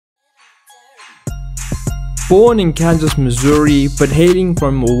Born in Kansas, Missouri, but hailing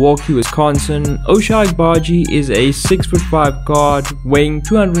from Milwaukee, Wisconsin, Ochai Agbaji is a 6'5" guard weighing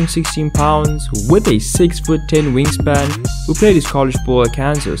 216 pounds with a 6'10" wingspan who played his college ball at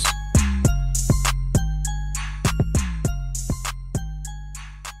Kansas.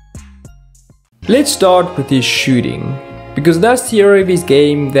 Let's start with his shooting, because that's the area of his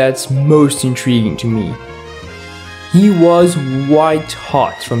game that's most intriguing to me. He was white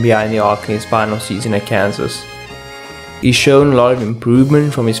hot from behind the arc in his final season at Kansas. He's shown a lot of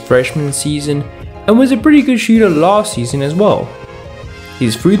improvement from his freshman season and was a pretty good shooter last season as well.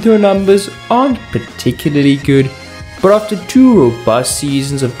 His free throw numbers aren't particularly good, but after 2 robust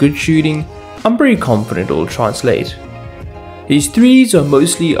seasons of good shooting, I'm pretty confident it will translate. His threes are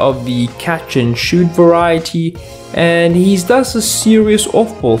mostly of the catch and shoot variety, and he's thus a serious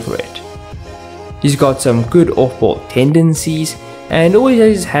off-ball threat. He's got some good off-ball tendencies and always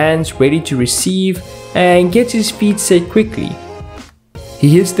has his hands ready to receive and gets his feet set quickly. He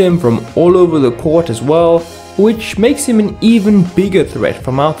hits them from all over the court as well, which makes him an even bigger threat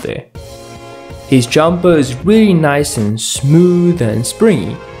from out there. His jumper is really nice and smooth and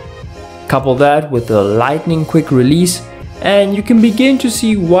springy. Couple that with a lightning quick release and you can begin to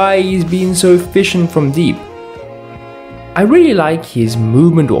see why he's been so efficient from deep. I really like his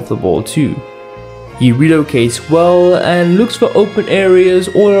movement off the ball too. He relocates well and looks for open areas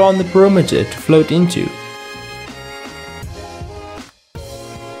all around the perimeter to float into.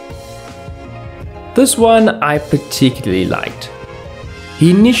 This one I particularly liked.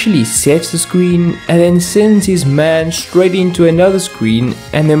 He initially sets the screen and then sends his man straight into another screen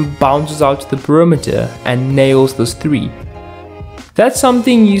and then bounces out to the perimeter and nails this three. That's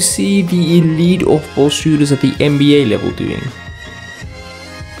something you see the elite off-ball shooters at the NBA level doing.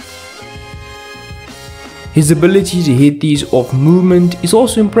 His ability to hit these off movement is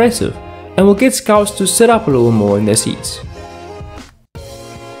also impressive and will get scouts to sit up a little more in their seats.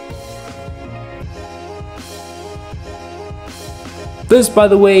 This, by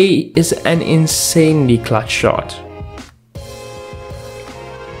the way, is an insanely clutch shot.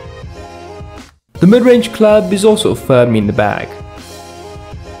 The mid-range club is also firmly in the bag.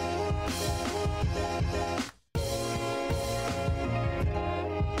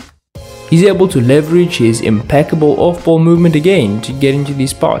 He's able to leverage his impeccable off-ball movement again to get into these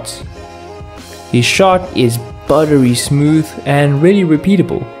spots. His shot is buttery smooth and really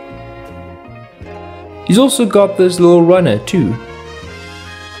repeatable. He's also got this little runner too.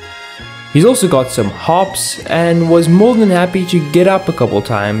 He's also got some hops and was more than happy to get up a couple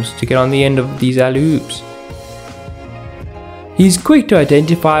times to get on the end of these alley-oops. He's quick to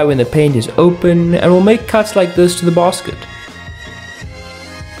identify when the paint is open and will make cuts like this to the basket.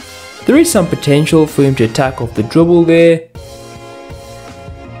 There is some potential for him to attack off the dribble there.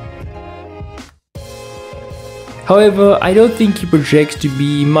 However, I don't think he projects to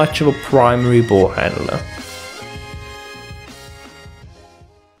be much of a primary ball handler.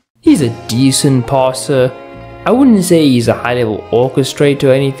 He's a decent passer. I wouldn't say he's a high-level orchestrator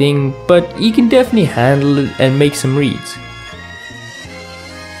or anything, but he can definitely handle it and make some reads.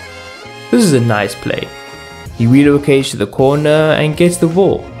 This is a nice play. He relocates to the corner and gets the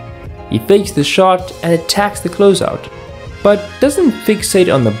ball. He fakes the shot and attacks the closeout, but doesn't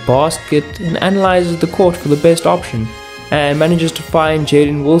fixate on the basket and analyzes the court for the best option and manages to find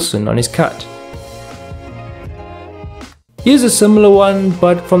Jalen Wilson on his cut. Here's a similar one,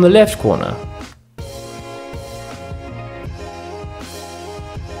 but from the left corner.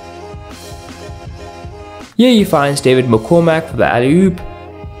 Here he finds David McCormack for the alley-oop.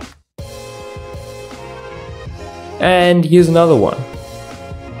 And here's another one.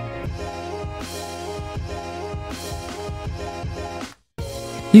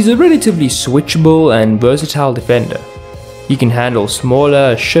 He's a relatively switchable and versatile defender. He can handle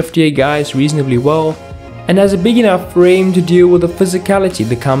smaller, shiftier guys reasonably well, and has a big enough frame to deal with the physicality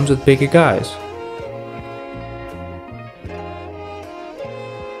that comes with bigger guys.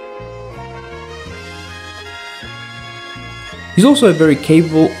 He's also a very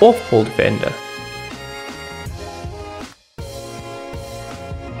capable off-ball defender.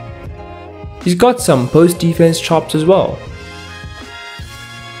 He's got some post-defense chops as well.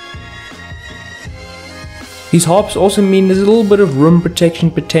 His hops also mean there's a little bit of rim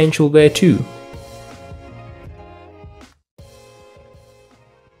protection potential there too.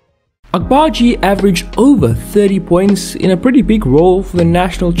 Agbaji averaged over 30 points in a pretty big role for the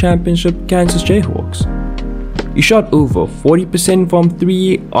national championship Kansas Jayhawks. He shot over 40% from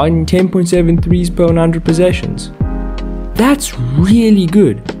 3 on 10.7 threes per 100 possessions. That's really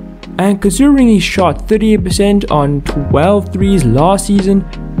good, and considering he shot 38% on 12 threes last season,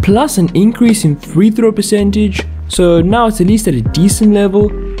 plus an increase in free throw percentage, so now it's at least at a decent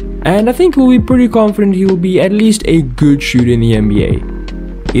level, and I think we'll be pretty confident he will be at least a good shooter in the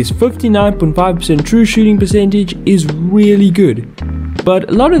NBA. His 59.5% true shooting percentage is really good, but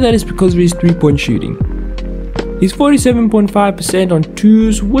a lot of that is because of his 3-point shooting. His 47.5% on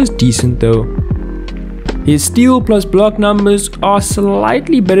twos was decent though. His steal plus block numbers are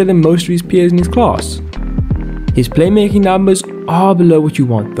slightly better than most of his peers in his class. His playmaking numbers are below what you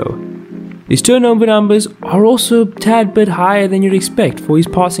want though. His turnover numbers are also a tad bit higher than you'd expect for his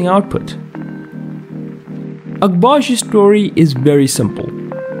passing output. Agbaji's story is very simple,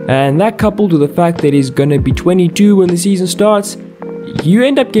 and that coupled with the fact that he's gonna be 22 when the season starts, you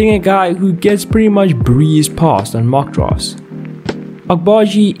end up getting a guy who gets pretty much breezed past on mock drafts.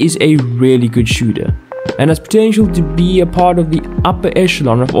 Agbaji is a really good shooter, and has potential to be a part of the upper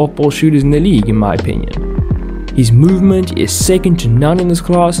echelon of off-ball shooters in the league in my opinion. His movement is second to none in this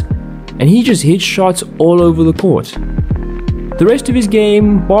class, and he just hits shots all over the court. The rest of his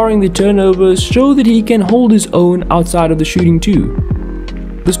game, barring the turnovers, show that he can hold his own outside of the shooting too.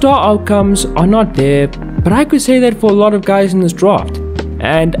 The star outcomes are not there, but I could say that for a lot of guys in this draft,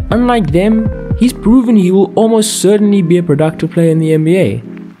 and unlike them, he's proven he will almost certainly be a productive player in the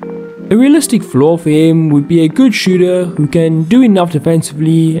NBA. A realistic floor for him would be a good shooter who can do enough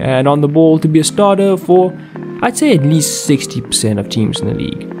defensively and on the ball to be a starter for, I'd say, at least 60% of teams in the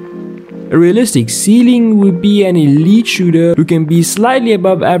league. A realistic ceiling would be an elite shooter who can be slightly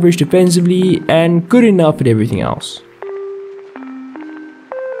above average defensively and good enough at everything else.